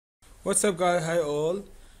What's up, guys? Hi all.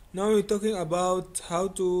 Now we're talking about how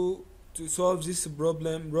to solve this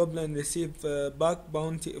problem receive bug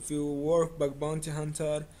bounty. If you work bug bounty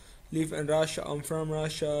hunter, live in Russia, I'm from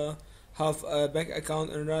Russia, have a bank account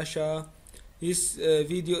in Russia, this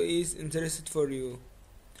video is interested for you.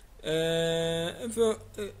 If you,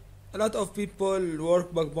 a lot of people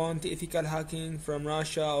work bug bounty ethical hacking from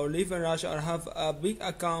Russia or live in Russia or have a big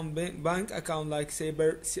account bank account like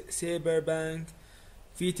Saber Bank,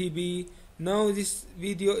 VTB. Now this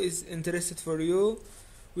video is interested for you.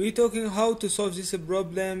 We're talking how to solve this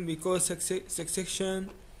problem because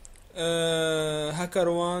succession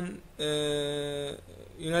hackerona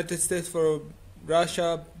United States for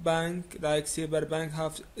Russia bank like Saber Bank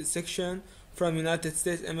have a section from United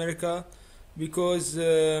States America because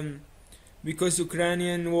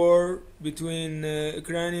Ukrainian war between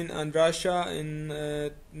Ukraine and Russia in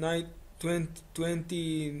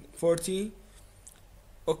 2040.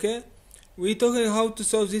 Okay, we're talking how to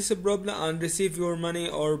solve this problem and receive your money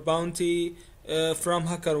or bounty from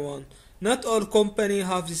hackerona. Not all company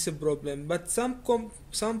have this problem, but some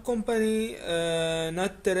company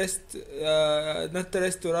not the rest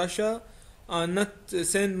to Russia and not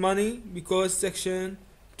send money because section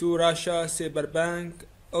to Russia Cyberbank.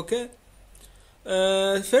 Okay,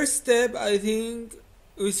 first step I think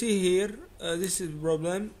we see here. This is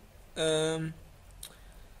problem.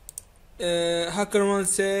 Hackerona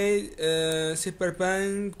say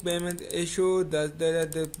Cyberbank payment issue that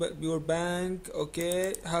your bank.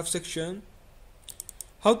 Okay, have section.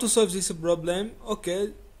 How to solve this problem?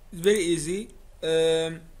 Okay, it's very easy.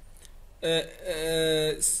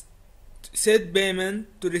 Set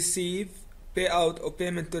payment to receive, payout or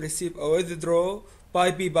payment to receive or withdraw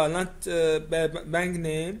by PayPal, not bank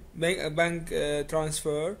name, bank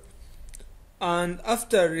transfer. And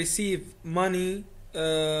after receive money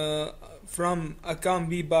from account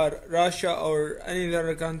PayPal Russia or any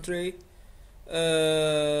other country,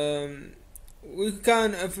 we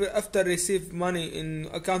can after receive money in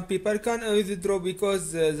account PayPal can withdraw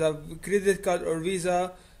because the credit card or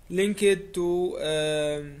Visa linked to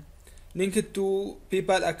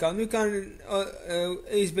PayPal account. You can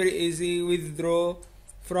it's very easy withdraw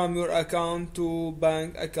from your account to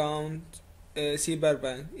bank account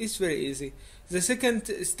Cyberbank. It's very easy. The second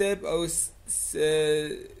step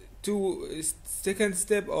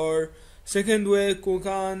second way you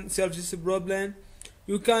can solve this problem.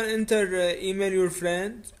 You can enter email your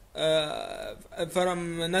friend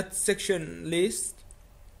from not section list.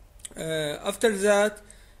 After that,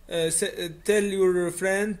 tell your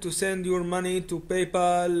friend to send your money to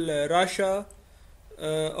PayPal Russia.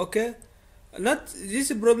 Okay, not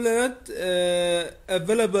this problem not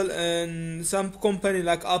available in some company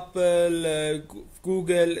like Apple,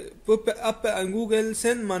 Google. Apple and Google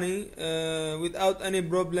send money without any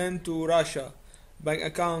problem to Russia bank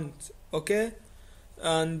account. Okay,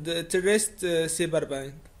 and the rest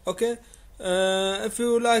Cyberbank. Okay, if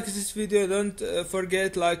you like this video, don't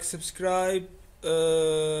forget like subscribe.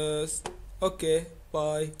 Okay,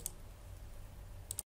 bye.